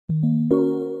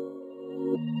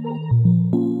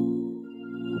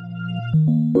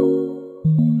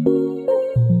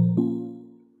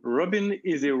Robin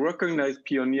is a recognized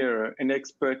pioneer and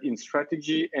expert in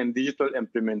strategy and digital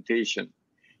implementation.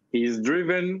 He is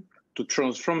driven to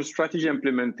transform strategy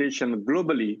implementation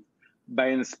globally by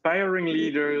inspiring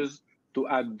leaders to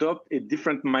adopt a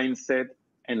different mindset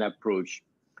and approach.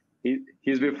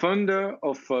 He's the founder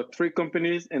of 3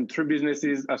 companies and 3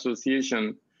 businesses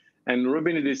association, and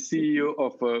Robin is the CEO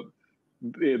of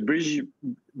Bridge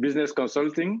Business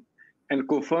Consulting and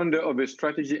co-founder of the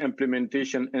Strategy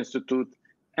Implementation Institute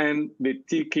and the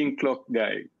Ticking Clock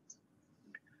Guide.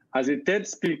 As a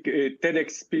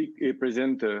TEDx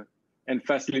presenter and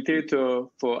facilitator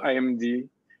for IMD,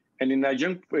 and an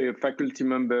adjunct faculty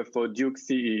member for Duke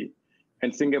CE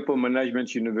and Singapore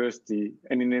Management University,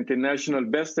 and an international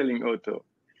best-selling author,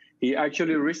 he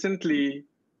actually recently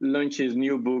launched his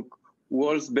new book,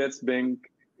 World's Best Bank,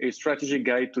 A Strategy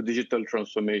Guide to Digital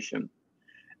Transformation.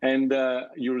 And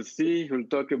you'll see, he'll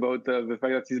talk about the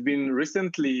fact that he's been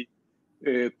recently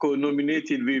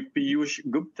co-nominated with Piyush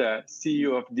Gupta,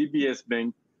 CEO of DBS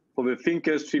Bank, for the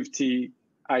Thinkers 50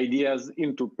 Ideas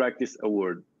into Practice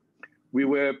Award. We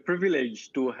were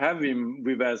privileged to have him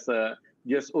with us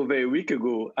just over a week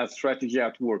ago at Strategy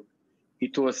at Work.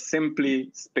 It was simply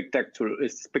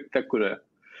spectacular.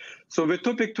 So the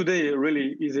topic today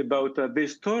really is about the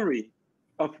story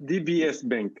of DBS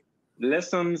Bank,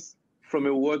 lessons from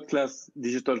a world-class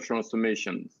digital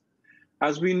transformation.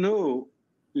 As we know,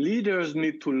 leaders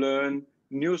need to learn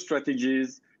new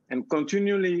strategies and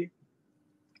continually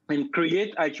and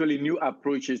create actually new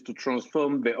approaches to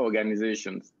transform their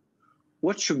organizations.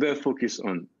 What should they focus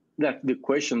on? That's the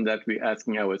question that we're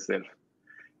asking ourselves.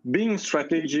 Being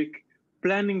strategic,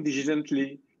 planning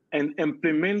diligently, and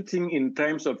implementing in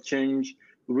times of change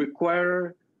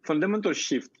require fundamental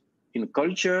shift in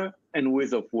culture and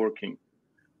ways of working.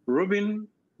 Robin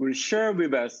will share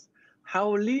with us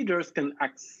how leaders can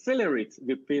accelerate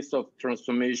the pace of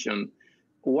transformation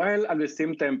while at the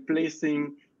same time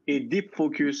placing a deep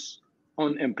focus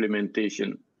on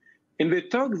implementation. In the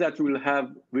talk that we'll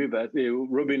have with us,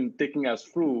 Robin taking us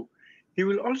through, he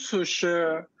will also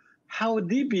share how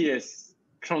DBS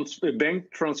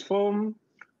Bank transformed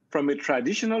from a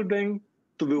traditional bank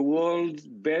to the world's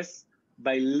best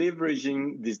by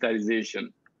leveraging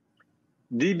digitalization.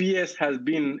 DBS has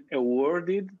been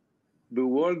awarded the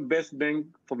world's best bank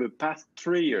for the past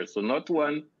 3 years, so not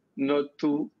 1, not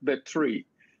 2, but 3,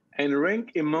 and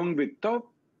ranked among the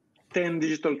top 10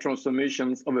 digital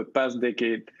transformations of the past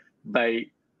decade by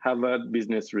Harvard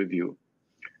Business Review.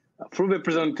 Through the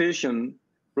presentation,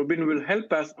 Robin will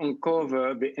help us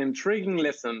uncover the intriguing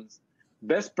lessons,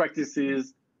 best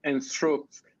practices, and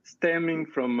strokes stemming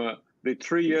from the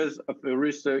 3 years of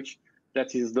research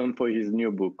that he's done for his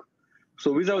new book.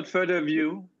 So without further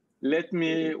ado, let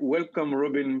me welcome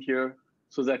Robin here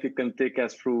so that he can take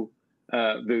us through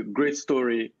the great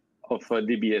story of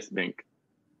DBS Bank.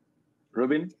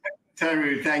 Robin?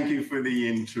 Teru, thank you for the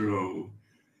intro.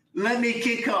 Let me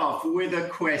kick off with a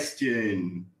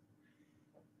question.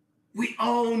 We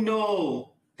all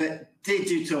know that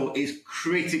digital is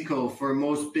critical for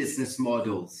most business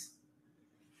models,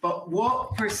 but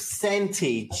what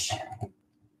percentage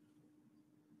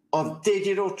of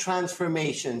digital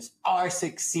transformations are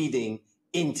succeeding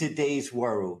in today's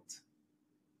world?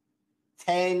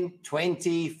 10,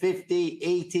 20, 50,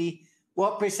 80?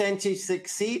 What percentage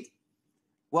succeed?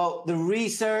 Well, the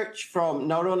research from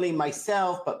not only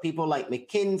myself, but people like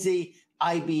McKinsey,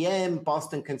 IBM,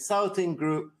 Boston Consulting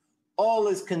Group, all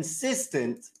is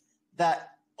consistent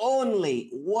that only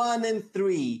 1 in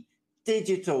 3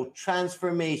 digital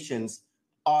transformations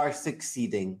are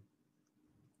succeeding.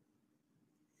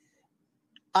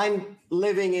 I'm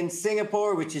living in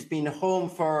Singapore, which has been home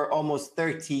for almost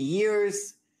 30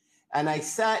 years. And I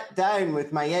sat down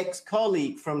with my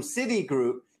ex-colleague from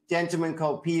Citigroup, a gentleman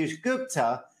called Piyush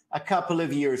Gupta, a couple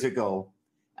of years ago.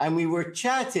 And we were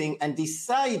chatting and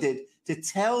decided to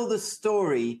tell the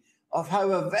story of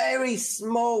how a very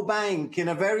small bank in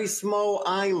a very small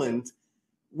island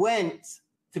went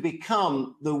to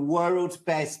become the world's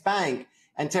best bank.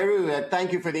 And Teru,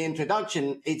 thank you for the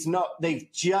introduction. It's not, they've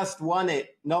just won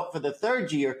it, not for the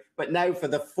 3rd year, but now for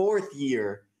the 4th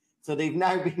year. So they've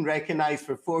now been recognized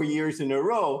for 4 years in a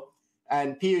row.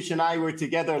 And Piyush and I were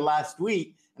together last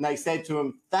week, and I said to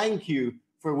him, thank you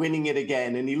for winning it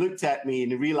again. And he looked at me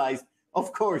and he realized,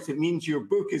 of course, it means your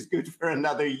book is good for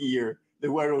another year,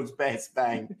 the world's best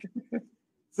bank.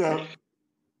 So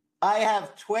I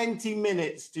have 20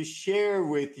 minutes to share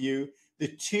with you the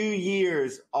 2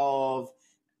 years of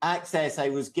access I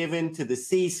was given to the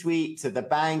C-suite, to the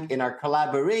bank in our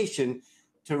collaboration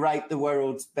to write the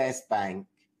world's best bank.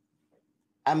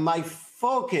 And my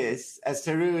focus, as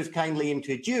Teru has kindly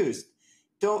introduced,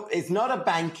 it's not a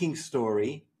banking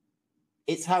story.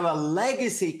 It's how a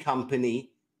legacy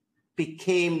company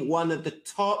became one of the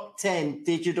top 10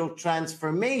 digital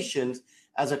transformations,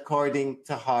 as according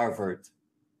to Harvard.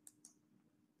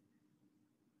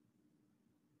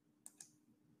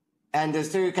 And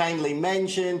as Sue kindly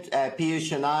mentioned,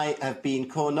 Piyush and I have been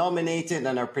co-nominated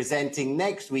and are presenting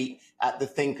next week at the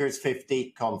Thinkers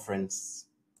 50 conference.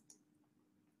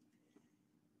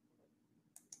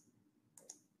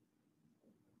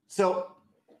 So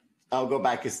I'll go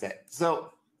back a step.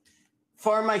 So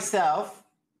for myself,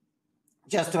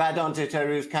 just to add on to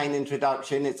Taru's kind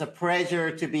introduction, it's a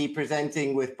pleasure to be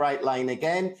presenting with Brightline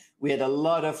again. We had a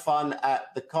lot of fun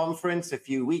at the conference a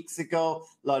few weeks ago,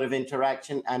 a lot of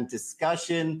interaction and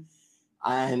discussion.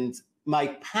 And my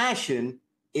passion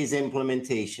is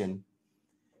implementation.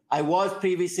 I was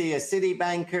previously a city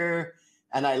banker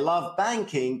and I love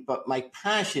banking, but my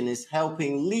passion is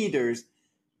helping leaders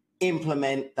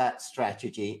implement that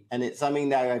strategy. And it's something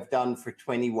that I've done for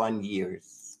 21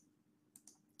 years.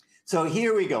 So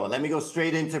here we go. Let me go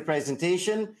straight into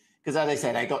presentation, because as I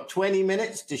said, I got 20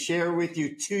 minutes to share with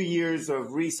you 2 years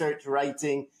of research,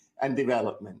 writing, and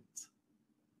development.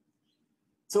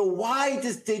 So why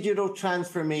does digital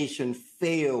transformation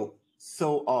fail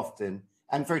so often?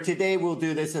 And for today, we'll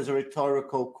do this as a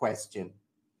rhetorical question.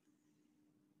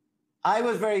 I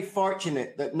was very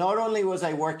fortunate that not only was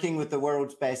I working with the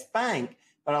world's best bank,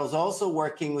 but I was also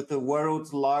working with the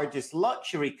world's largest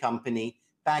luxury company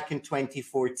back in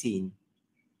 2014.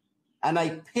 And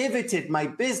I pivoted my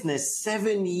business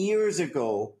 7 years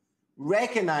ago,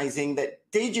 recognizing that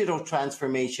digital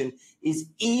transformation is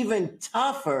even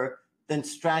tougher than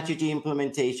strategy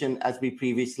implementation as we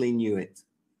previously knew it.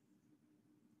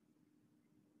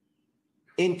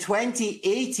 In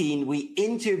 2018, we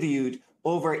interviewed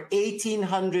over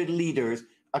 1,800 leaders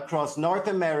across North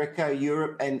America,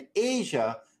 Europe, and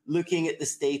Asia looking at the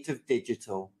state of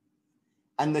digital.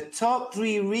 And the top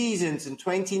 3 reasons in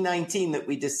 2019 that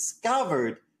we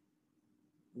discovered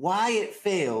why it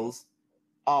fails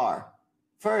are,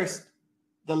 first,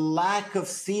 the lack of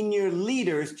senior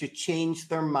leaders to change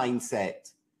their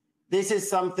mindset. This is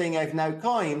something I've now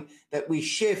coined, that we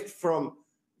shift from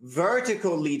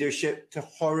vertical leadership to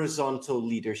horizontal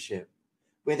leadership,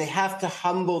 where they have to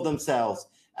humble themselves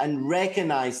and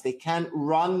recognize they can't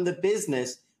run the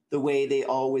business the way they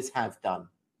always have done.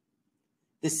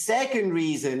 The second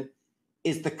reason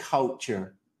is the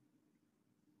culture.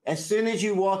 As soon as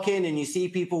you walk in and you see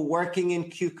people working in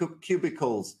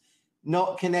cubicles,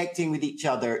 not connecting with each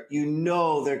other, you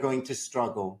know they're going to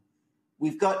struggle.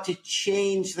 We've got to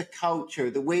change the culture,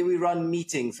 the way we run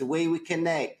meetings, the way we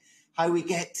connect, how we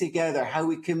get together, how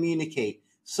we communicate.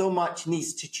 So much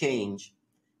needs to change.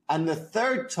 And the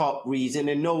third top reason,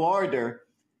 in no order,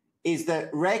 is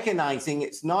that recognizing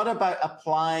it's not about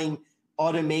applying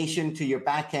automation to your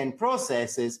back-end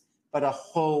processes, but a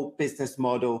whole business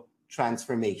model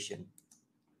transformation.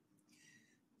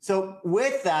 So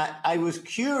with that, I was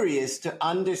curious to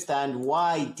understand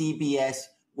why DBS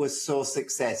was so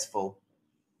successful.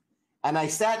 And I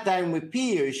sat down with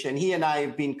Piyush, and he and I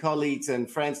have been colleagues and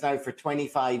friends now for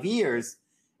 25 years,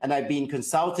 and I've been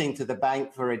consulting to the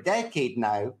bank for a decade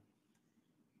now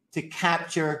to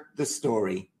capture the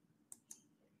story.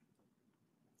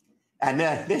 And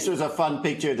this was a fun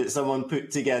picture that someone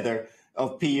put together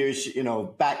of Piyush,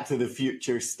 Back to the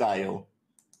Future style.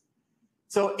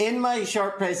 So in my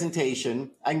short presentation,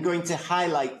 I'm going to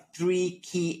highlight 3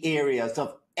 key areas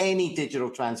of any digital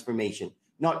transformation,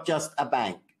 not just a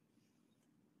bank.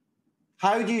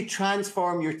 How do you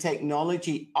transform your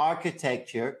technology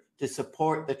architecture to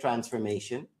support the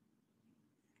transformation?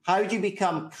 How do you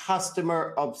become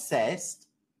customer obsessed?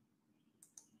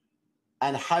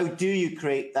 And how do you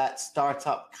create that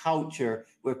startup culture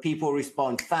where people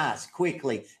respond fast,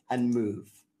 quickly, and move?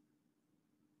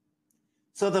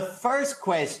 So the first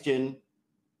question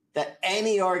that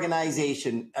any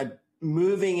organization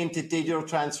moving into digital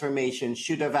transformation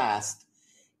should have asked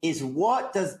is,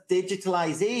 where does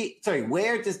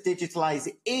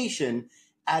digitalization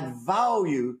add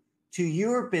value to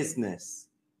your business?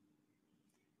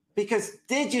 Because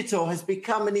digital has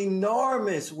become an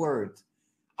enormous word.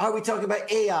 Are we talking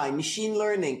about AI, machine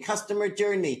learning, customer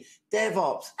journey,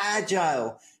 DevOps,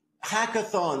 agile,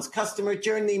 hackathons, customer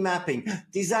journey mapping,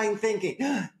 design thinking?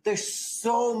 There's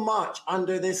so much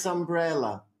under this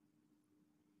umbrella.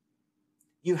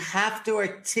 You have to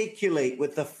articulate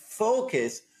with the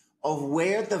focus of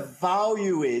where the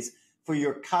value is for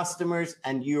your customers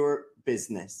and your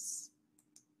business.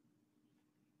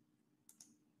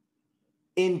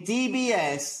 In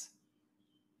DBS,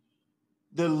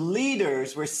 the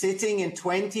leaders were sitting in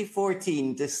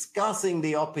 2014 discussing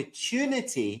the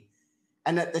opportunity.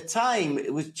 And at the time,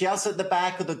 it was just at the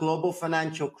back of the global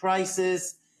financial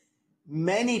crisis.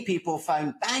 Many people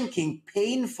found banking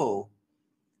painful.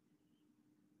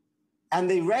 And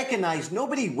they recognized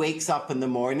nobody wakes up in the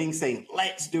morning saying,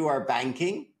 let's do our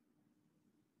banking.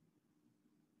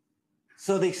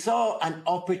 So they saw an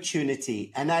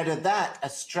opportunity. And out of that, a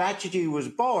strategy was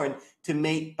born to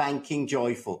make banking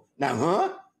joyful.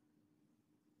 Now,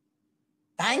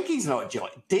 banking's not joy.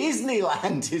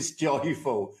 Disneyland is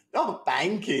joyful, not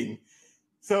banking.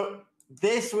 So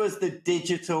this was the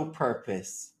digital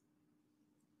purpose.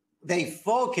 They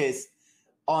focused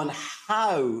on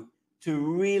how to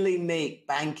really make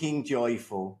banking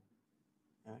joyful.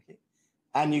 Okay.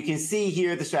 And you can see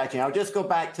here the strategy. I'll just go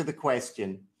back to the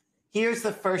question. Here's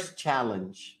the first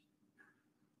challenge.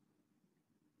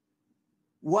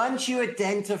 Once you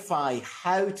identify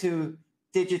how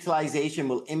digitalization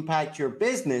will impact your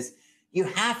business, you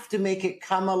have to make it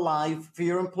come alive for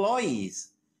your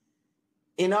employees.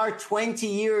 In our 20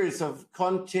 years of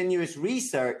continuous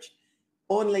research,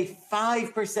 only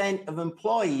 5% of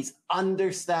employees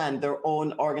understand their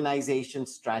own organization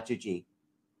strategy.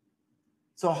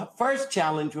 So first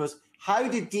challenge was, how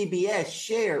did DBS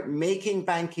share making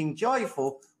banking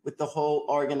joyful with the whole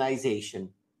organization?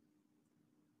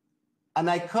 And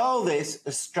I call this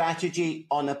a strategy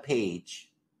on a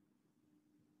page.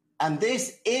 And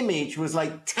this image was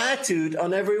like tattooed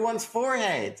on everyone's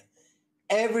forehead.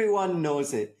 Everyone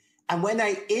knows it. And when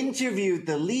I interviewed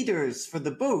the leaders for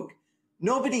the book,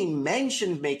 nobody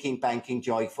mentioned making banking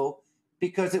joyful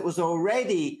because it was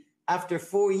already, after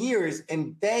 4 years,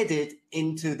 embedded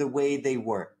into the way they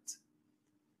worked.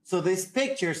 So this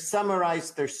picture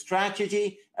summarized their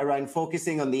strategy around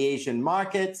focusing on the Asian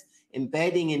markets,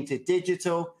 embedding into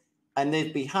digital, and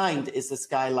then behind is the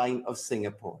skyline of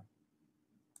Singapore.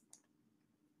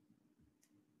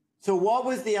 So what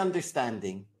was the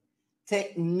understanding?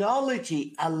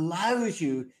 Technology allows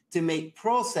you to make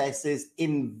processes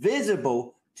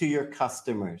invisible to your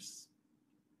customers.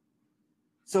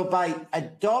 So by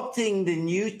adopting the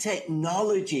new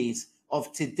technologies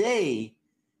of today,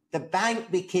 the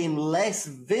bank became less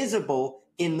visible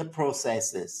in the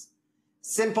processes.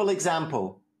 Simple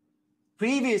example.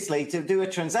 Previously, to do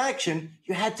a transaction,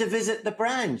 you had to visit the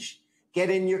branch, get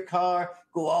in your car,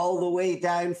 go all the way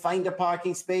down, find a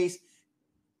parking space,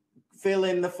 fill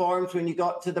in the forms when you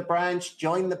got to the branch,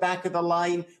 join the back of the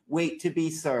line, wait to be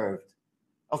served.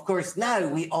 Of course, now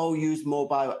we all use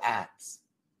mobile apps.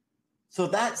 So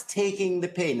that's taking the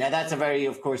pain. Now, that's a very,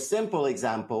 of course, simple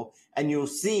example, and you'll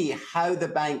see how the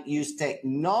bank used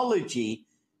technology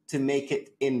to make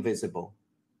it invisible.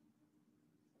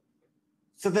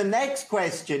 So the next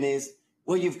question is,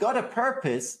 well, you've got a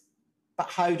purpose, but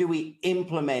how do we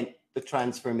implement the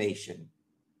transformation?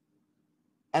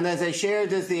 And as I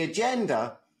shared as the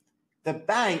agenda, the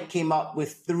bank came up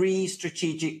with 3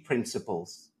 strategic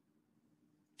principles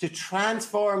to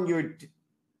transform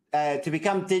to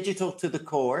become digital to the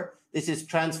core. This is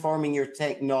transforming your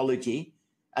technology.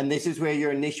 And this is where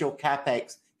your initial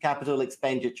CapEx, capital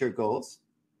expenditure, goes.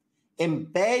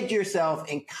 Embed yourself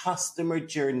in customer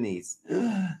journeys.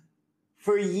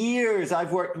 For years,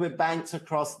 I've worked with banks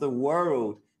across the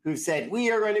world who've said,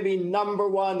 we are going to be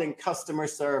 #1 in customer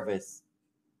service.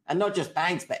 And not just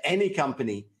banks, but any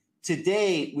company.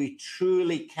 Today, we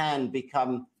truly can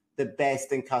become the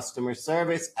best in customer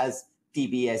service, as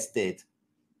DBS did.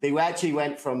 They actually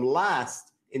went from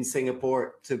last in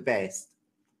Singapore to best.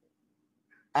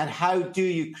 And how do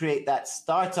you create that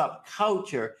startup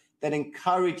culture that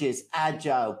encourages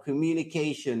agile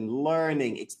communication,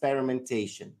 learning,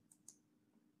 experimentation?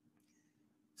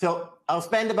 So I'll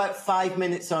spend about 5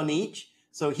 minutes on each.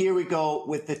 So here we go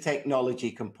with the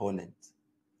technology component.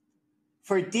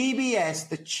 For DBS,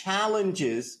 the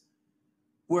challenges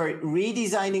were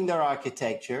redesigning their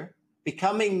architecture,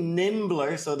 becoming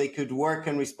nimbler so they could work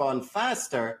and respond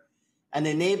faster, and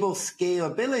enable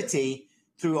scalability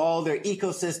through all their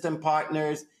ecosystem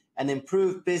partners, and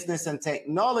improve business and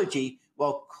technology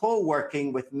while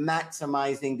co-working with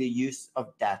maximizing the use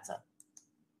of data.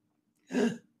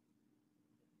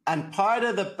 And part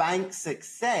of the bank's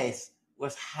success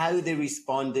was how they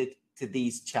responded to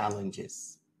these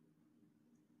challenges.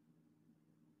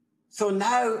 So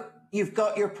now you've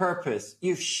got your purpose,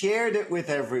 you've shared it with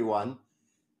everyone,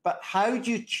 but how do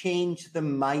you change the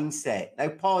mindset? Now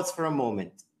pause for a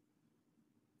moment.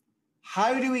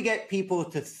 How do we get people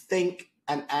to think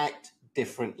and act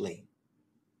differently?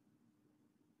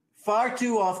 Far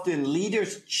too often,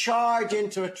 leaders charge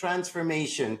into a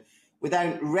transformation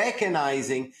without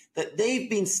recognizing that they've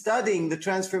been studying the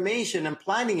transformation and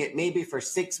planning it maybe for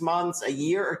 6 months, a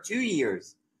year, or 2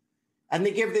 years. And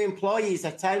they give the employees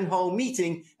a town hall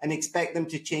meeting and expect them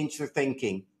to change their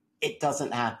thinking. It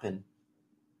doesn't happen.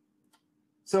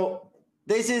 So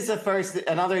this is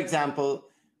another example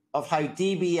of how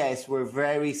DBS were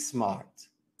very smart.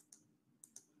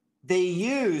 They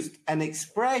used an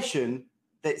expression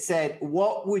that said,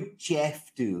 what would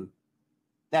Jeff do?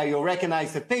 Now, you'll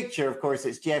recognize the picture. Of course,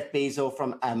 it's Jeff Bezos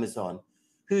from Amazon,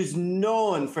 who's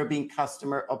known for being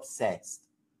customer obsessed.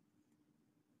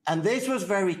 And this was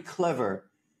very clever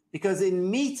because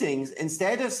in meetings,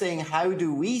 instead of saying, how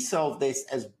do we solve this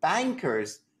as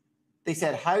bankers, they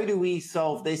said, how do we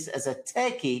solve this as a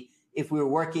techie if we were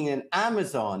working in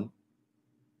Amazon?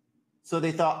 So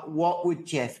they thought, what would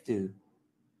Jeff do?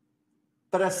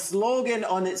 But a slogan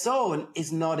on its own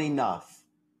is not enough.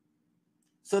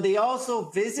 So they also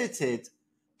visited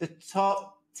the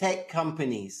top tech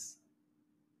companies.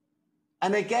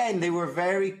 And again, they were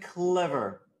very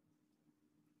clever.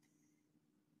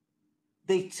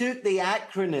 They took the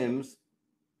acronyms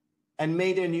and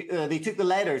made they took the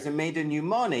letters and made a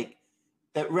mnemonic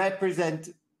that represent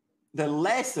the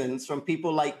lessons from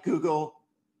people like Google,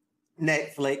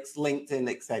 Netflix, LinkedIn,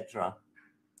 etc.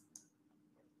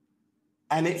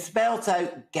 And it spelt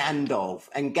out Gandalf.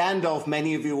 And Gandalf,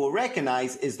 many of you will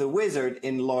recognize, is the wizard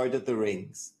in Lord of the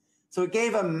Rings. So it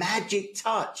gave a magic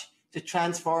touch to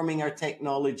transforming our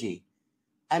technology.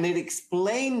 And it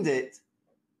explained it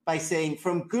by saying,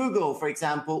 from Google, for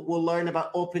example, we'll learn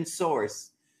about open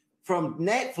source. From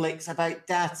Netflix, about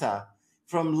data.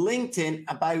 From LinkedIn,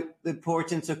 about the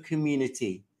importance of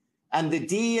community. And the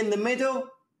D in the middle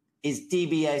is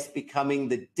DBS becoming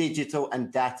the digital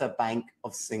and data bank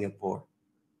of Singapore.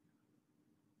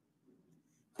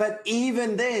 But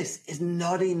even this is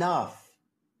not enough.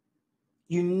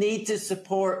 You need to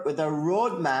support with a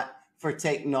roadmap for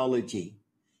technology.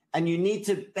 And you need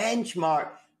to benchmark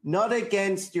not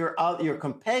against your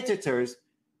competitors,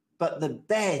 but the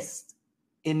best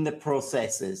in the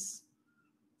processes.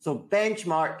 So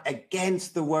benchmark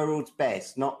against the world's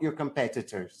best, not your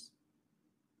competitors.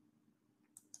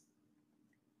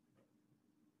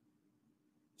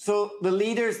 So the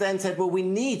leaders then said, well, we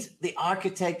need the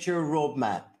architecture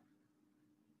roadmap.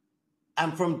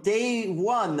 And from day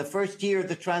one, the first year of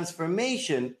the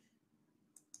transformation,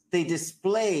 they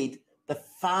displayed the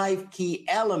 5 key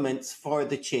elements for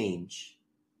the change.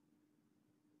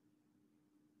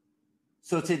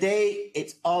 So today,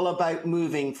 it's all about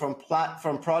moving from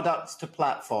products to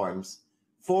platforms.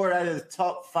 4 out of the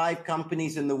top 5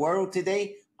 companies in the world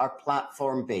today are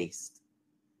platform-based.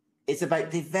 It's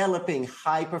about developing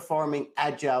high-performing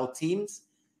agile teams,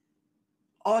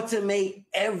 automate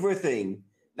everything.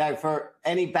 Now, for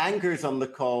any bankers on the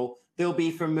call, they'll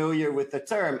be familiar with the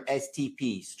term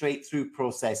STP, straight-through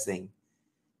processing.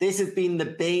 This has been the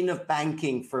bane of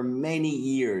banking for many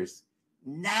years.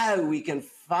 Now we can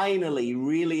finally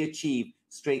really achieve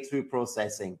straight-through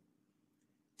processing.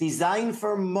 Design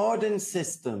for modern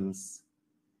systems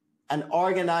and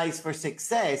organize for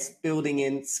success, building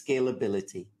in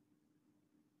scalability.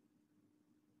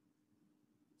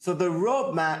 So the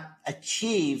roadmap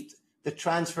achieved the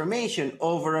transformation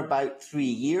over about 3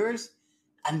 years,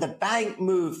 and the bank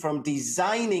moved from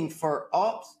designing for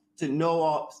ops to no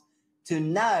ops to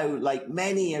now, like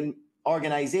many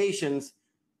organizations,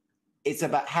 it's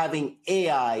about having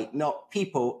AI, not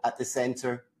people, at the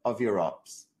center of your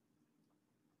ops.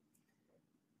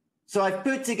 So I've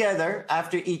put together,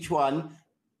 after each one,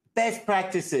 best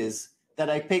practices that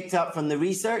I picked up from the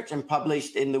research and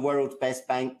published in The World's Best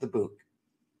Bank, the book.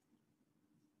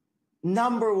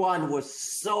 Number 1 was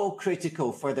so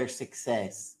critical for their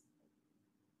success.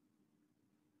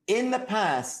 In the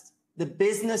past, the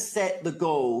business set the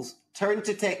goals, turned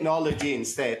to technology and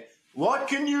said, what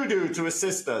can you do to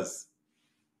assist us?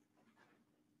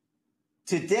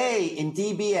 Today in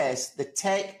DBS, the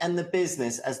tech and the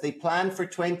business, as they plan for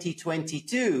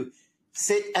 2022,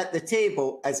 sit at the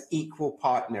table as equal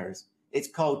partners. It's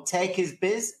called Tech is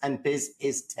Biz and Biz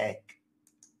is Tech.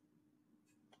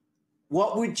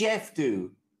 What would Jeff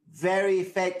do? Very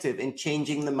effective in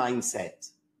changing the mindset.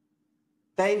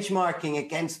 Benchmarking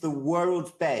against the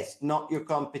world's best, not your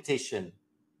competition.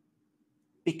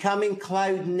 Becoming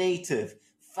cloud native,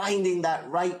 finding that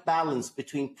right balance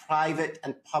between private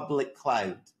and public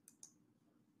cloud.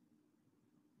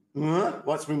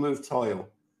 What's remove toil?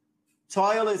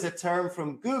 Toil is a term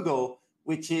from Google,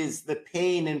 which is the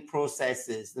pain in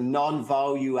processes, the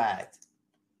non-value add.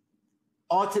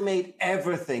 Automate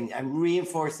everything and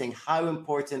reinforcing how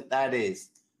important that is.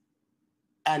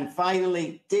 And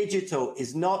finally, digital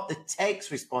is not the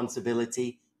tech's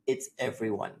responsibility, it's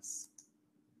everyone's.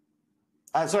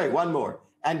 Sorry, one more.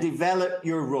 And develop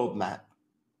your roadmap.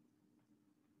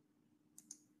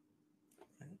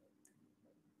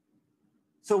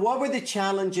 So what were the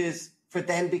challenges for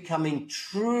them becoming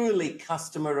truly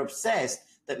customer obsessed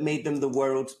that made them the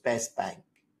world's best bank?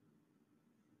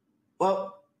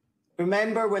 Well,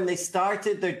 remember when they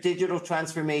started their digital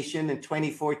transformation in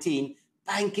 2014,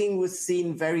 banking was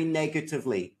seen very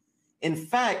negatively. In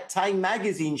fact, Time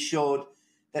magazine showed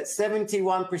that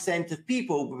 71% of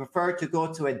people would prefer to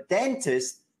go to a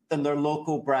dentist than their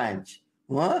local branch.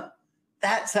 What?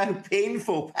 That's how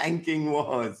painful banking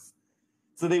was.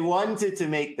 So they wanted to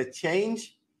make the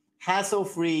change,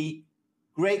 hassle-free,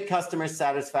 great customer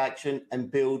satisfaction,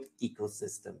 and build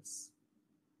ecosystems.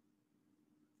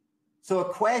 So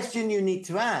a question you need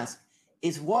to ask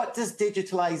is, what does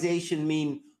digitalization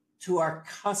mean to our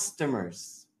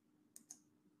customers?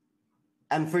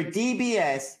 And for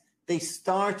DBS, they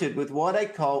started with what I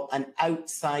call an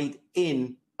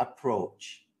outside-in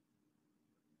approach.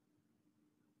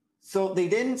 So they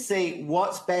didn't say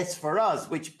what's best for us,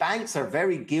 which banks are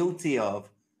very guilty of,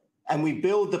 and we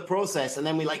build the process and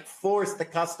then we force the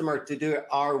customer to do it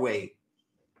our way.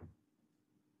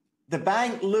 The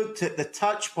bank looked at the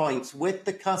touch points with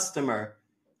the customer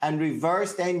and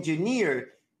reversed engineered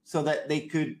so that they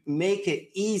could make it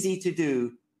easy to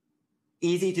do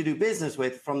business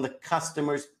with from the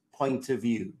customer's point of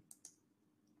view.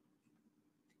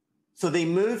 So they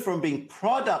moved from being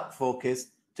product focused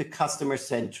to customer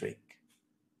centric.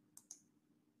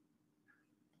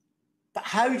 But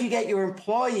how do you get your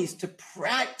employees to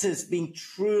practice being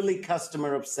truly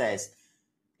customer obsessed?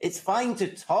 It's fine to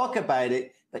talk about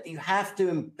it, but you have to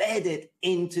embed it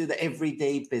into the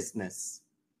everyday business.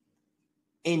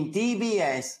 In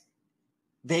DBS,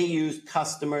 they use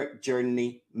customer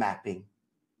journey mapping,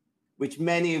 which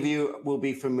many of you will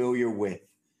be familiar with.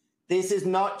 This is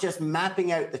not just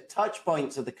mapping out the touch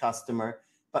points of the customer,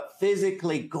 but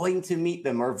physically going to meet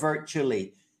them or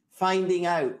virtually, finding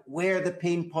out where the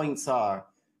pain points are,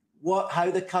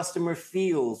 how the customer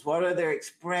feels, what are their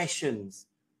expressions,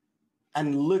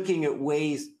 and looking at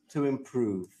ways to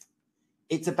improve.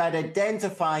 It's about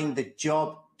identifying the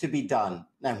job to be done.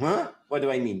 Now, what do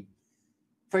I mean?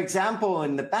 For example,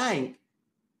 in the bank,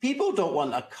 people don't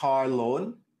want a car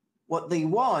loan. What they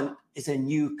want is a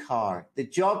new car. The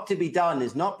job to be done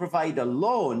is not provide a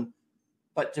loan,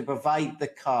 but to provide the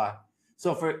car.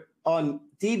 So on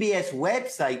DBS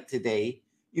website today,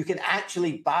 you can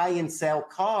actually buy and sell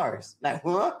cars.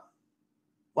 Now,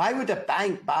 why would a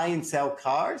bank buy and sell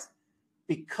cars?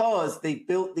 Because they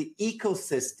built the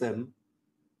ecosystem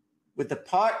with the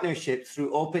partnership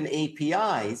through open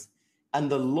APIs, and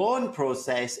the loan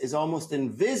process is almost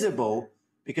invisible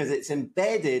because it's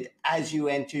embedded as you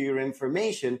enter your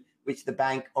information, which the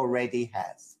bank already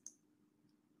has.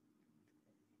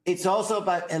 It's also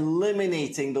about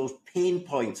eliminating those pain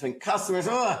points when customers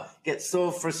get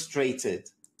so frustrated.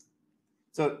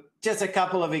 So just a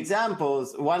couple of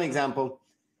examples. One example,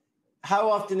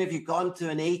 how often have you gone to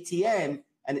an ATM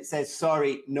and it says,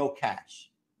 sorry, no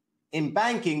cash? In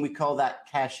banking, we call that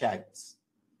cash outs.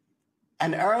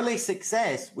 An early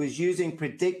success was using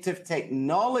predictive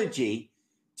technology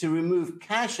to remove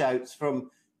cash outs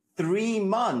from 3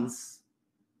 months,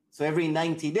 so every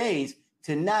 90 days,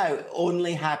 to now it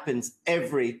only happens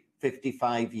every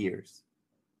 55 years.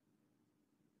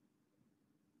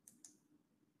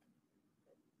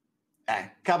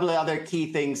 A couple of other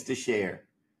key things to share.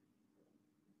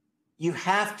 You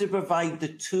have to provide the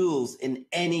tools in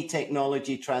any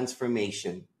technology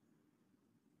transformation.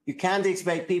 You can't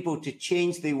expect people to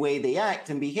change the way they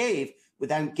act and behave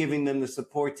without giving them the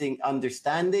supporting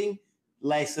understanding,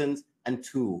 lessons, and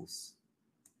tools.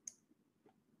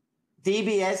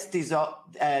 DBS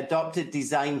adopted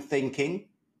design thinking.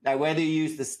 Now, whether you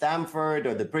use the Stanford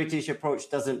or the British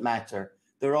approach doesn't matter.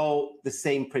 They're all the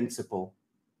same principle.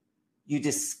 You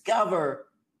discover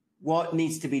what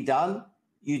needs to be done.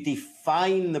 You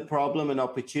define the problem and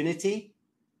opportunity.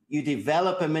 You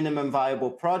develop a minimum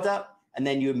viable product, and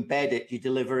then you embed it. You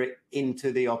deliver it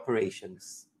into the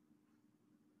operations.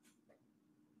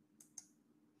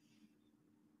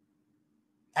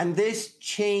 And this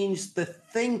changed the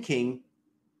thinking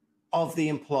of the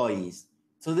employees.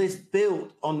 So this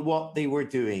built on what they were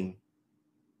doing.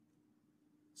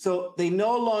 So they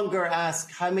no longer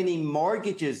ask, how many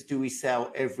mortgages do we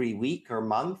sell every week or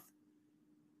month?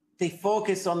 They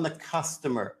focus on the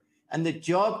customer. And the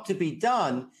job to be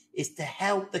done is to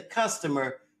help the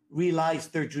customer realize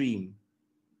their dream.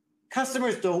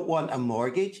 Customers don't want a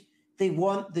mortgage. They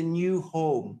want the new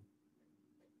home.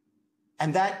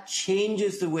 And that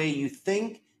changes the way you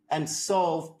think and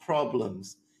solve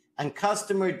problems. And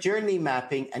customer journey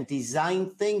mapping and design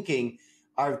thinking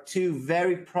are two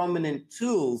very prominent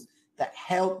tools that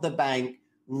help the bank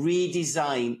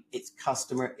redesign its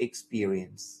customer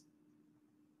experience.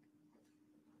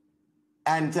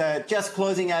 And just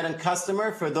closing out on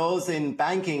customer, for those in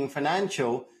banking and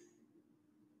financial,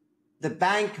 the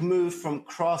bank moved from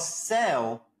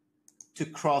cross-sell to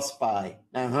cross-buy.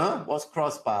 Now, what's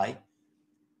cross-buy?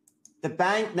 The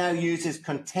bank now uses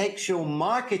contextual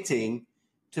marketing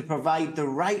to provide the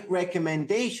right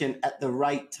recommendation at the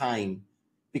right time,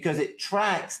 because it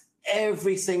tracks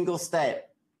every single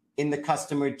step in the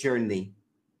customer journey.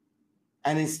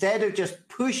 And instead of just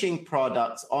pushing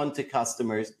products onto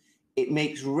customers, it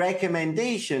makes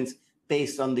recommendations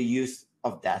based on the use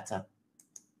of data.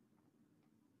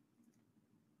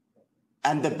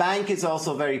 And the bank is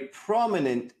also very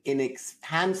prominent in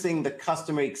enhancing the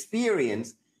customer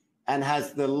experience and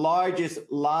has the largest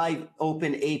live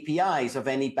open APIs of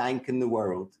any bank in the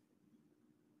world.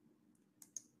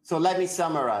 So let me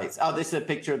summarize. Oh, this is a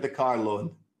picture of the car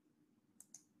loan.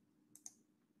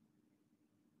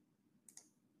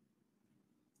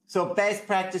 So best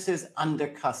practices under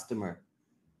customer.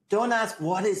 Don't ask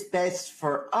what is best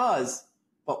for us,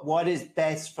 but what is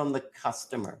best from the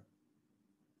customer.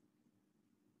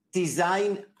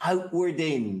 Design outward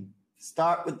in.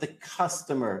 Start with the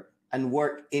customer and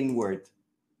work inward.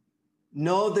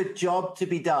 Know the job to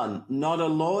be done, not a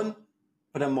loan,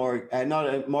 but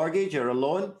not a mortgage or a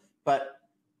loan, but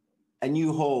a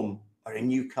new home or a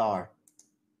new car.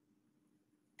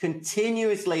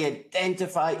 Continuously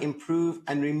identify, improve,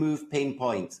 and remove pain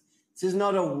points. This is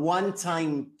not a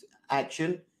one-time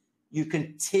action. You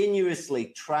continuously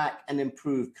track and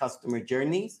improve customer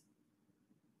journeys.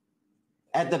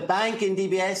 At the bank in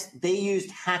DBS, they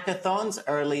used hackathons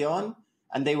early on,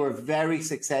 and they were very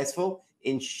successful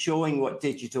in showing what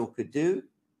digital could do.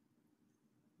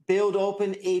 Build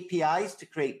open APIs to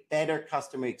create better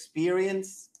customer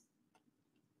experience.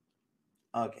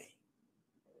 Okay.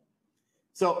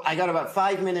 So I got about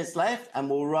 5 minutes left, and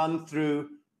we'll run through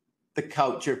the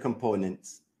culture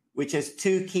components, which has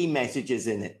two key messages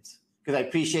in it, because I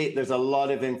appreciate there's a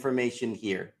lot of information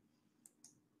here.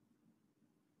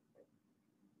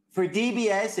 For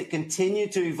DBS, it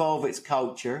continued to evolve its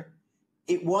culture.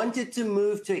 It wanted to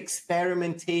move to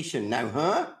experimentation.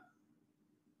 Now,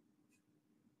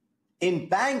 in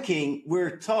banking,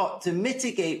 we're taught to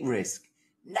mitigate risk.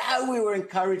 Now we were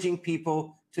encouraging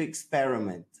people to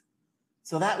experiment.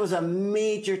 So that was a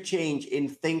major change in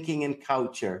thinking and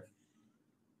culture.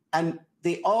 And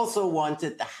they also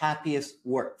wanted the happiest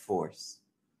workforce.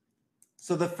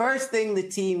 So the first thing the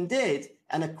team did,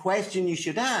 and a question you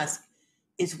should ask,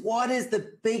 is what is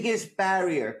the biggest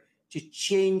barrier to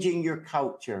changing your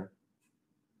culture?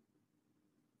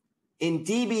 In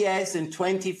DBS in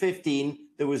 2015,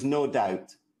 there was no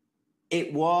doubt.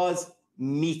 It was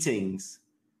meetings.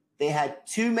 They had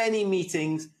too many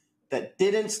meetings that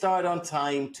didn't start on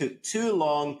time, took too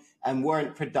long, and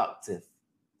weren't productive.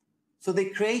 So they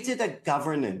created a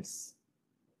governance.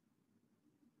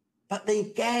 But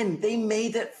they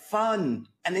made it fun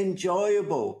and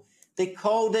enjoyable. They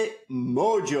called it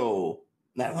Mojo.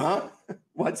 Now,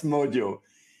 what's Mojo?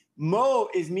 Mo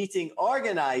is meeting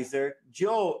organizer,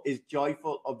 Jo is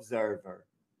joyful observer.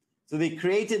 So they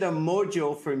created a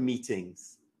Mojo for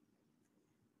meetings.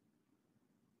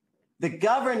 The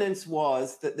governance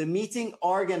was that the meeting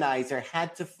organizer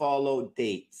had to follow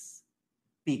dates,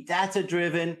 be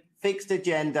data-driven, fixed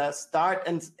agenda, start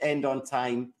and end on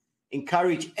time,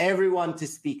 encourage everyone to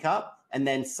speak up, and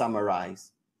then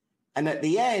summarize. And at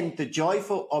the end, the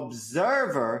joyful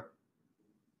observer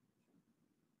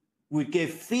would give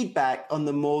feedback on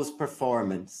the Mo's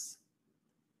performance.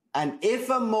 And if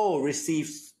a Mo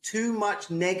receives too much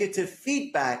negative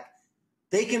feedback,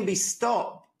 they can be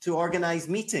stopped to organize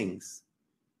meetings.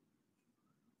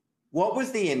 What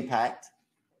was the impact?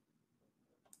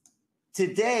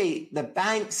 Today, the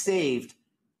bank saved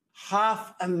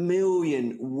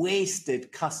 500,000 wasted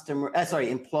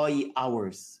employee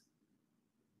hours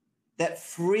that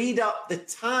freed up the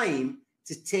time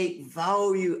to take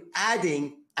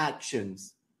value-adding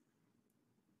actions.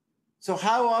 So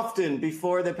how often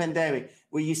before the pandemic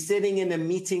were you sitting in a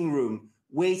meeting room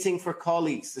waiting for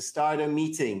colleagues to start a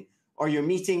meeting, or your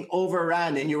meeting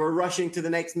overran and you were rushing to the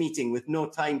next meeting with no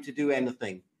time to do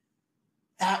anything?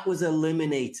 That was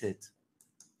eliminated.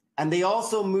 And they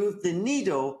also moved the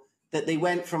needle that they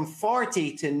went from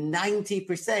 40 to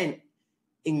 90%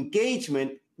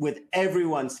 engagement with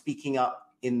everyone speaking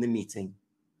up in the meeting.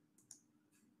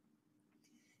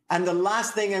 And the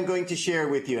last thing I'm going to share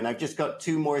with you, and I've just got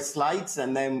 2 more slides,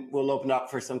 and then we'll open up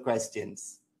for some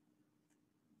questions.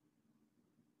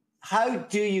 How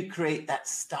do you create that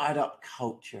startup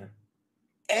culture?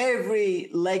 Every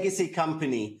legacy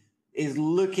company is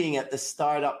looking at the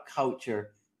startup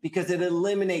culture because it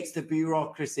eliminates the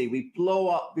bureaucracy. We blow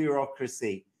up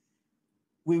bureaucracy.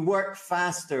 We work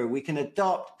faster. We can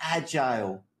adopt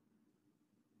agile.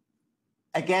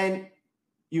 Again,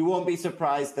 you won't be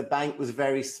surprised the bank was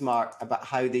very smart about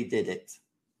how they did it.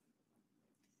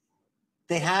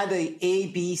 They had a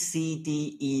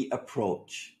ABCDE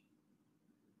approach.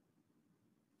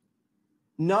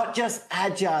 Not just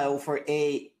agile for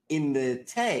A in the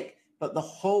tech, but the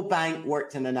whole bank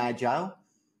worked in an agile.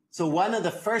 So one of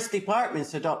the first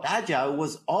departments to adopt agile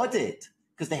was audit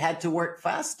because they had to work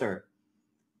faster.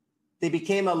 They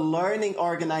became a learning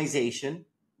organization,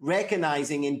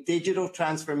 recognizing in digital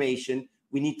transformation,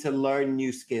 we need to learn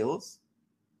new skills.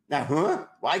 Now,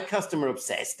 why customer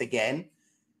obsessed again?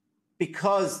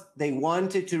 Because they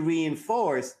wanted to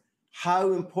reinforce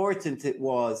how important it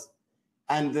was.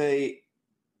 And the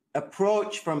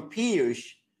approach from Piyush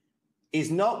is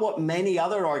not what many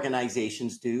other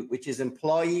organizations do, which is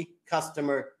employee,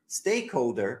 customer,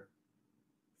 stakeholder.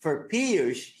 For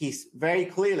Piyush, he's very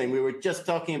clearly, and we were just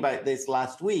talking about this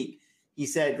last week, he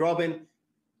said, Robin,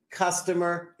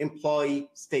 customer, employee,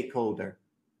 stakeholder.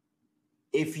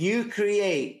 If you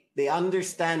create the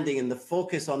understanding and the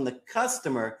focus on the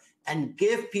customer and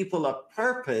give people a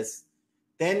purpose,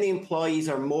 then the employees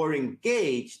are more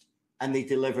engaged and they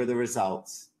deliver the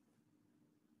results.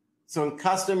 So in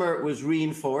customer, it was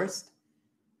reinforced.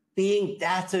 Being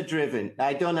data-driven.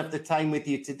 I don't have the time with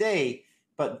you today,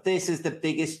 but this is the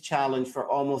biggest challenge for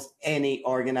almost any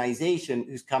organization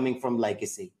who's coming from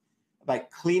legacy. About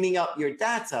cleaning up your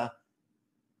data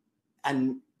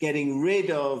and getting rid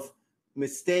of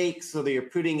mistakes so that you're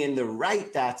putting in the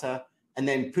right data and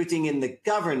then putting in the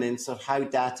governance of how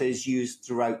data is used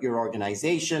throughout your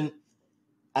organization.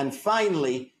 And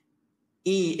finally,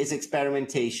 E is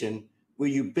experimentation, where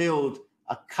you build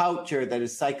a culture that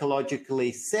is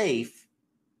psychologically safe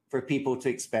for people to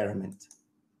experiment.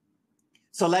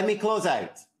 So let me close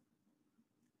out.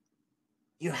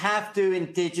 You have to,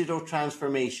 in digital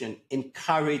transformation,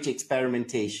 encourage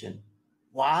experimentation.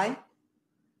 Why?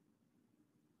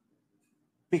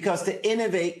 Because to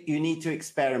innovate, you need to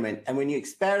experiment. And when you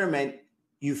experiment,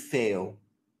 you fail.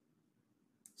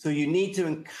 So you need to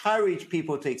encourage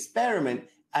people to experiment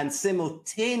and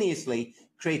simultaneously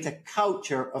create a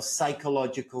culture of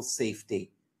psychological safety,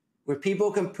 where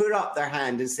people can put up their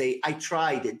hand and say, I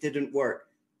tried, it didn't work,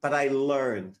 but I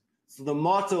learned. So the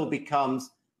motto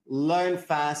becomes, learn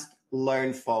fast,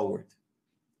 learn forward.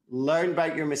 Learn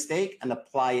about your mistake and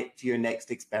apply it to your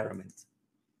next experiment.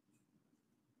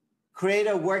 Create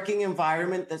a working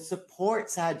environment that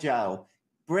supports agile.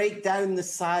 Break down the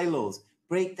silos,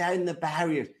 break down the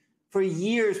barriers. For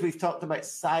years, we've talked about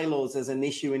silos as an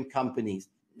issue in companies.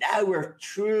 Now we're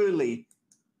truly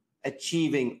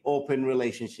achieving open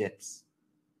relationships.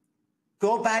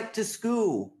 Go back to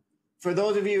school. For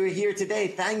those of you who are here today,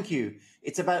 thank you.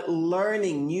 It's about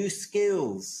learning new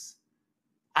skills.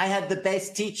 I had the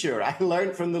best teacher. I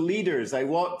learned from the leaders. I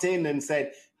walked in and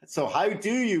said, so how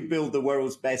do you build the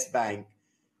world's best bank?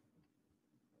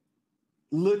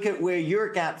 Look at where your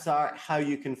gaps are, how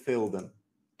you can fill them.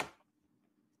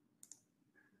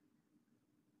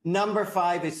 Number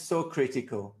 5 is so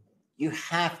critical. You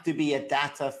have to be a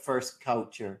data-first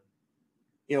culture.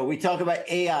 You know, we talk about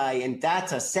AI and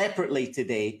data separately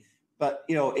today, but,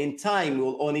 you know, in time,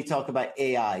 we'll only talk about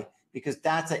AI because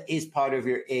data is part of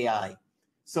your AI.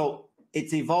 So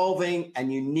it's evolving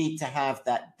and you need to have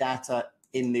that data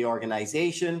in the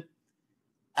organization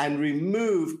and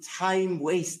remove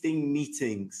time-wasting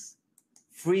meetings,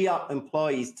 free up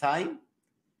employees' time.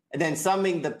 And then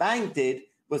something the bank did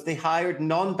was they hired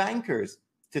non-bankers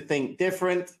to think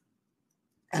different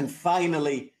and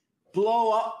finally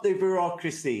blow up the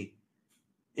bureaucracy.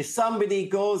 If somebody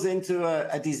goes into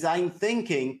a design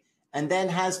thinking and then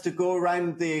has to go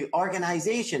around the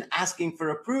organization asking for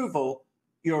approval,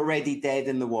 you're already dead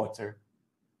in the water.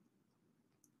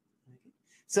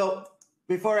 So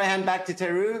before I hand back to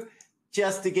Teru,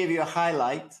 just to give you a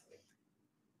highlight,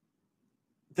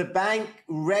 the bank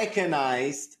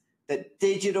recognized that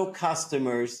digital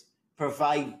customers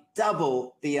provide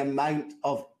double the amount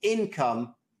of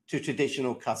income to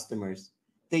traditional customers.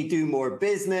 They do more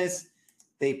business,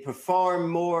 they perform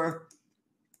more.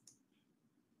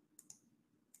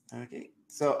 Okay,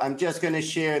 so I'm just going to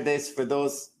share this for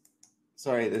those.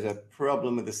 Sorry, there's a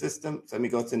problem with the system. So let me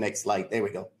go to the next slide. There we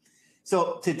go.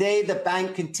 So today, the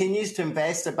bank continues to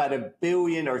invest about $1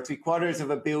 billion or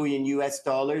 $750 million US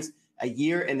a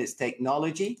year in its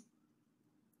technology.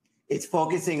 It's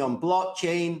focusing on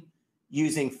blockchain,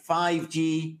 using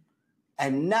 5G,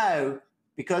 and now,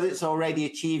 because it's already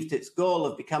achieved its goal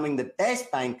of becoming the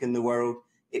best bank in the world,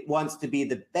 it wants to be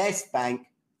the best bank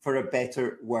for a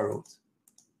better world.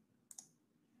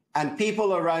 And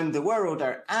people around the world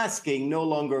are asking no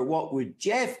longer what would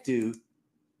Jeff do,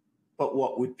 but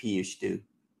what would Piyush do?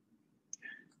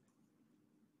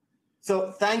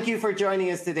 So thank you for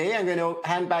joining us today. I'm going to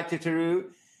hand back to Taru.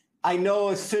 I know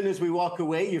as soon as we walk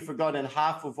away, you've forgotten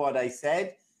half of what I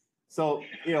said. So,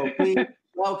 please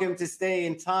welcome to stay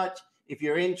in touch. If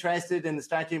you're interested in the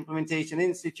Strategy Implementation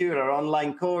Institute or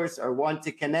online course, or want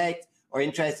to connect, or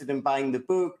interested in buying the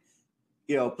book,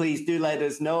 please do let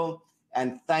us know.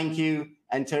 And thank you.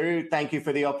 And Taru, thank you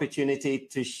for the opportunity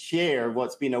to share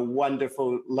what's been a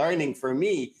wonderful learning for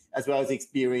me, as well as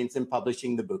experience in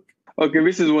publishing the book. Okay,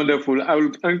 this is wonderful. I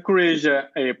will encourage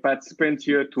a participant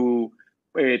here to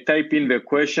type in the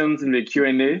questions in the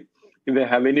Q&A if they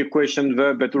have any questions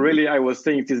there. But really, I was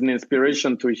saying it is an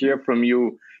inspiration to hear from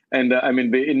you. And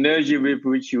the energy with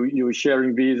which you're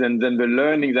sharing these, and then the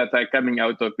learning that are coming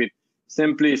out of it,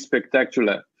 simply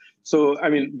spectacular. So,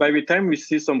 by the time we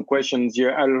see some questions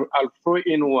here, I'll throw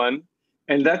in one.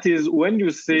 And that is, when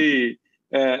you say,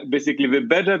 basically, the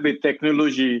better the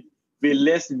technology, the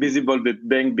less visible the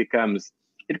bank becomes.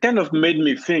 It kind of made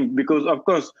me think, because, of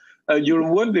course, you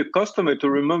want the customer to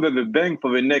remember the bank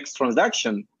for the next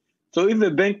transaction. So if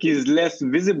the bank is less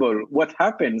visible, what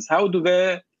happens? How do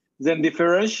they then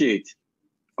differentiate?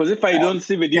 Because if I don't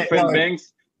see the different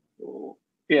banks,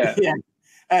 yeah.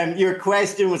 Your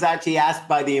question was actually asked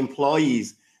by the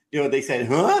employees. They said,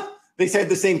 huh? They said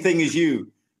the same thing as you.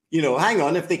 Hang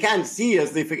on, if they can't see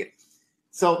us, they forget.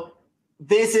 So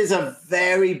this is a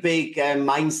very big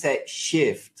mindset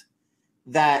shift,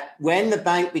 that when the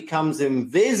bank becomes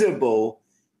invisible,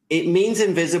 it means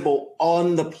invisible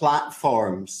on the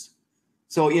platforms.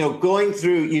 So, going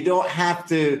through, you don't have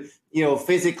to,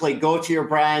 physically go to your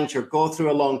branch or go through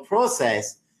a long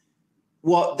process.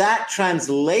 What that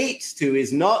translates to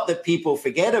is not that people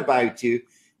forget about you,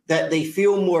 that they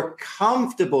feel more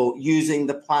comfortable using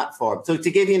the platform. So to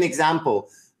give you an example,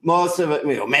 most of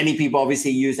it, many people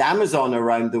obviously use Amazon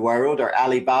around the world, or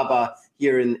Alibaba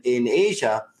here in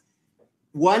Asia.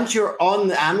 Once you're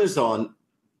on Amazon,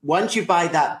 once you buy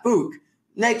that book,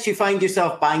 next you find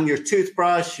yourself buying your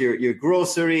toothbrush, your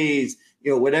groceries,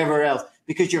 whatever else,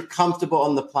 because you're comfortable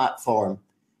on the platform,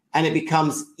 and it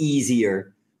becomes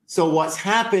easier. So what's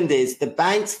happened is the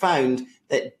banks found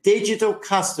that digital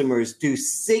customers do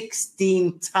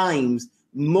 16 times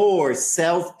more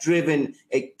self-driven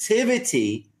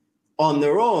activity on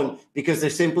their own, because they're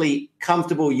simply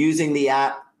comfortable using the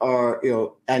app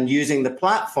and using the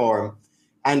platform.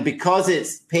 And because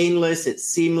it's painless, it's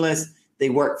seamless, they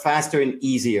work faster and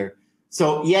easier.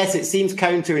 So yes, it seems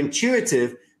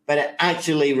counterintuitive, but it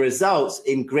actually results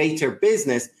in greater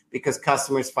business because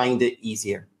customers find it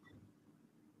easier.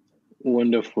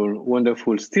 Wonderful,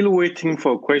 wonderful. Still waiting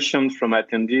for questions from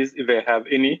attendees, if they have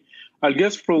any. I'll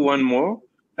just throw one more.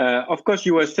 Of course,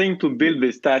 you were saying to build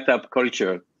the startup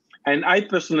culture. And I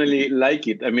personally like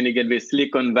it. Again, the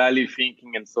Silicon Valley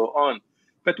thinking and so on.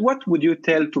 But what would you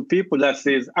tell to people that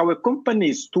says, our company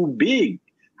is too big?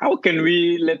 How can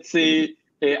we, let's say,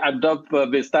 adopt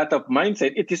the startup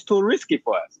mindset? It is too risky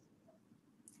for us.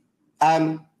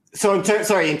 So in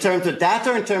terms of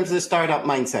data or in terms of the startup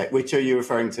mindset, which are you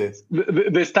referring to?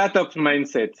 The startup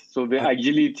mindset. So the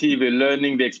agility, the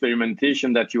learning, the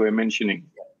experimentation that you were mentioning.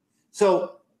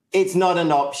 So it's not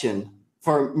an option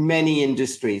for many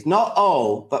industries. Not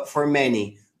all, but for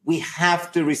many. We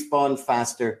have to respond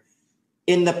faster.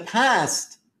 In the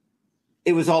past,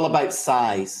 it was all about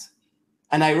size.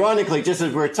 And ironically, just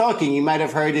as we're talking, you might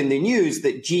have heard in the news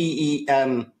that GE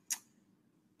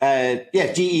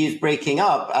is breaking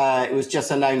up. It was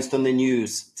just announced on the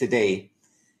news today.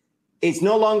 It's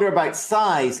no longer about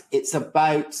size, it's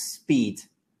about speed.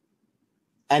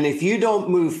 And if you don't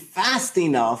move fast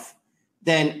enough,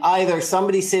 then either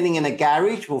somebody sitting in a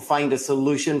garage will find a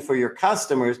solution for your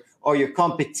customers, or your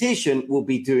competition will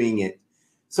be doing it.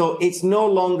 So it's no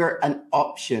longer an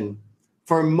option.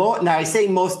 Now I say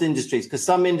most industries, because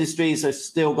some industries have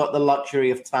still got the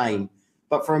luxury of time.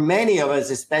 But for many of us,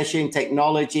 especially in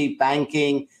technology,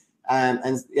 banking,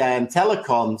 and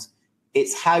telecoms,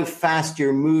 it's how fast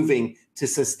you're moving to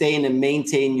sustain and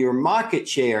maintain your market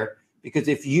share. Because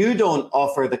if you don't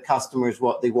offer the customers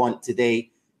what they want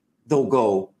today, they'll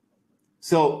go.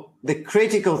 So the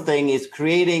critical thing is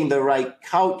creating the right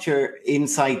culture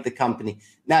inside the company.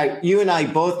 Now, you and I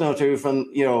both know, Teru,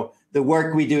 from the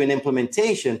work we do in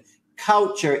implementation,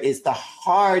 culture is the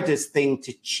hardest thing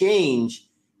to change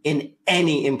in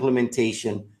any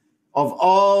implementation of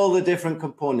all the different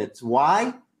components.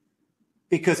 Why?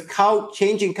 Because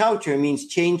changing culture means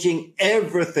changing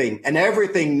everything, and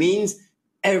everything means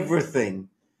everything.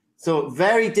 So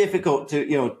very difficult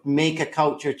to make a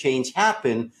culture change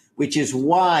happen, which is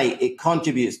why it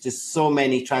contributes to so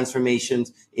many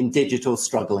transformations in digital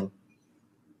struggling.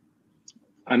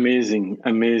 Amazing.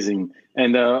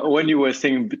 And when you were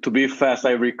saying to be fast,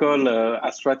 I recall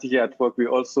a strategy at work. We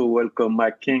also welcome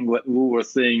Mike King, who was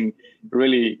saying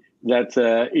really that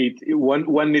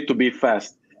one need to be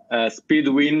fast. Speed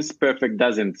wins, perfect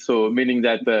doesn't. So meaning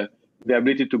that the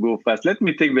ability to go fast. Let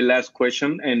me take the last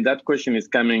question, and that question is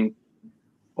coming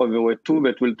over two,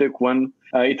 but we'll take one.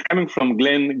 It's coming from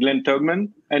Glenn Tugman,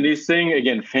 and he's saying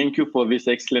again, thank you for this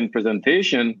excellent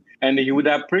presentation. And he would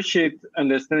appreciate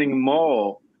understanding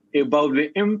more about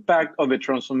the impact of a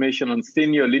transformation on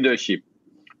senior leadership.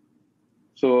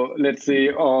 So let's say,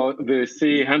 or the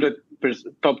 100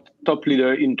 top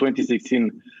leader in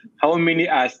 2016, how many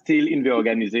are still in the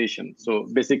organization? So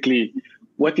basically,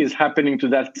 what is happening to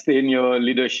that senior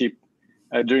leadership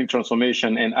during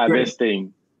transformation, and are they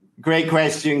staying? Great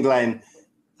question, Glenn.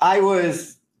 I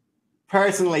was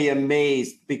personally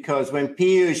amazed because when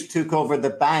Piyush took over the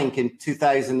bank in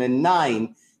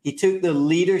 2009, he took the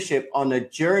leadership on a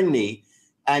journey,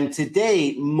 and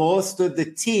today most of the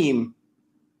team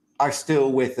are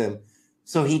still with him.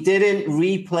 So he didn't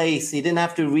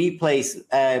have to replace,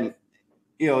 one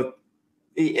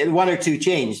or two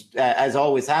changed, as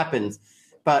always happens.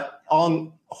 But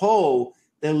on whole,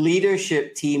 the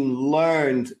leadership team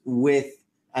learned with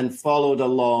and followed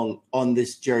along on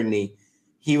this journey.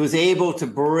 He was able to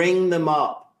bring them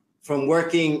up from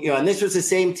working, and this was the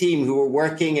same team who were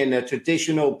working in a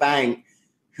traditional bank,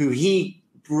 who he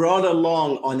brought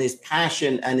along on his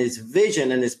passion and his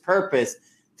vision and his purpose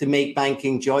to make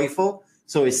banking joyful.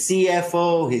 So his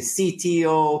CFO, his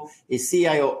CTO, his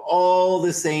CIO, all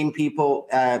the same people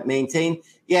maintained.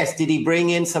 Yes, did he bring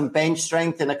in some bench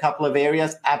strength in a couple of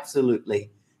areas?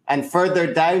 Absolutely. And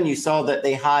further down, you saw that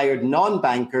they hired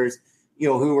non-bankers,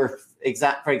 who were,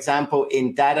 for example,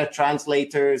 in data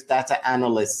translators, data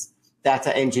analysts,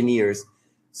 data engineers.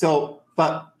 So,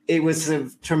 but it was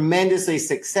tremendously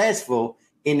successful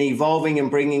in evolving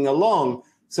and bringing along.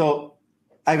 So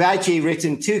I've actually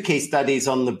written 2 case studies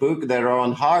on the book that are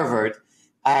on Harvard.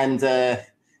 And,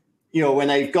 when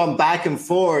I've gone back and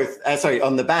forth,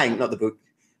 on the bank, not the book,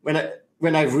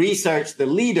 when I've researched the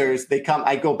leaders,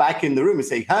 I go back in the room and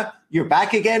say, you're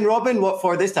back again, Robin? What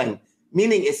for this time?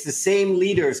 Meaning it's the same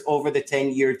leaders over the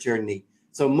 10-year journey.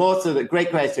 So most of great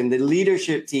question, the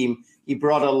leadership team, he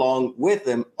brought along with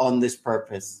him on this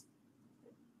purpose.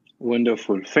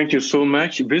 Wonderful. Thank you so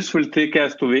much. This will take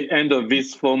us to the end of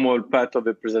this formal part of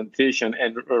the presentation.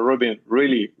 And Robin,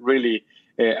 really, really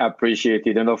appreciate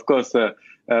it. And of course,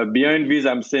 behind this,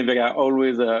 I'm saying there are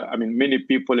always, many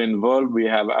people involved. We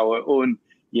have our own,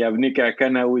 you have Nick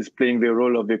Akana, who is playing the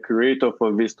role of the curator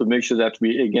for this to make sure that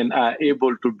we, again, are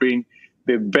able to bring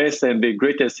the best and the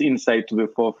greatest insight to the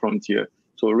forefront here.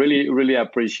 So really, really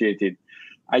appreciate it.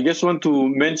 I just want to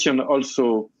mention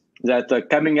also that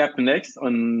coming up next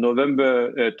on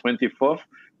November 24th,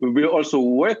 we will also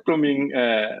welcoming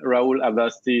Rahul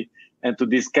Avasti and to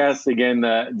discuss again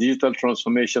digital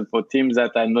transformation for teams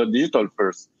that are not digital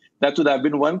first. That would have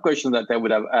been one question that I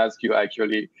would have asked you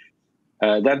actually.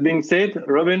 That being said,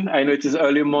 Robin, I know it is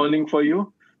early morning for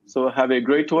you, so have a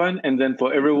great one. And then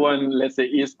for everyone, let's say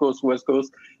East Coast, West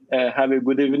Coast, have a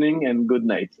good evening and good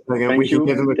night. Thank you.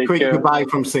 Give them a quick goodbye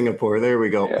from Singapore. There we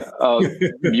go. Yeah. Oh,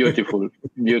 beautiful,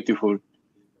 beautiful.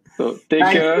 So take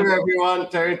care. Thank you, everyone.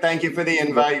 Terry, thank you for the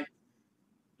invite.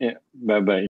 Yeah.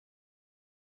 Bye-bye.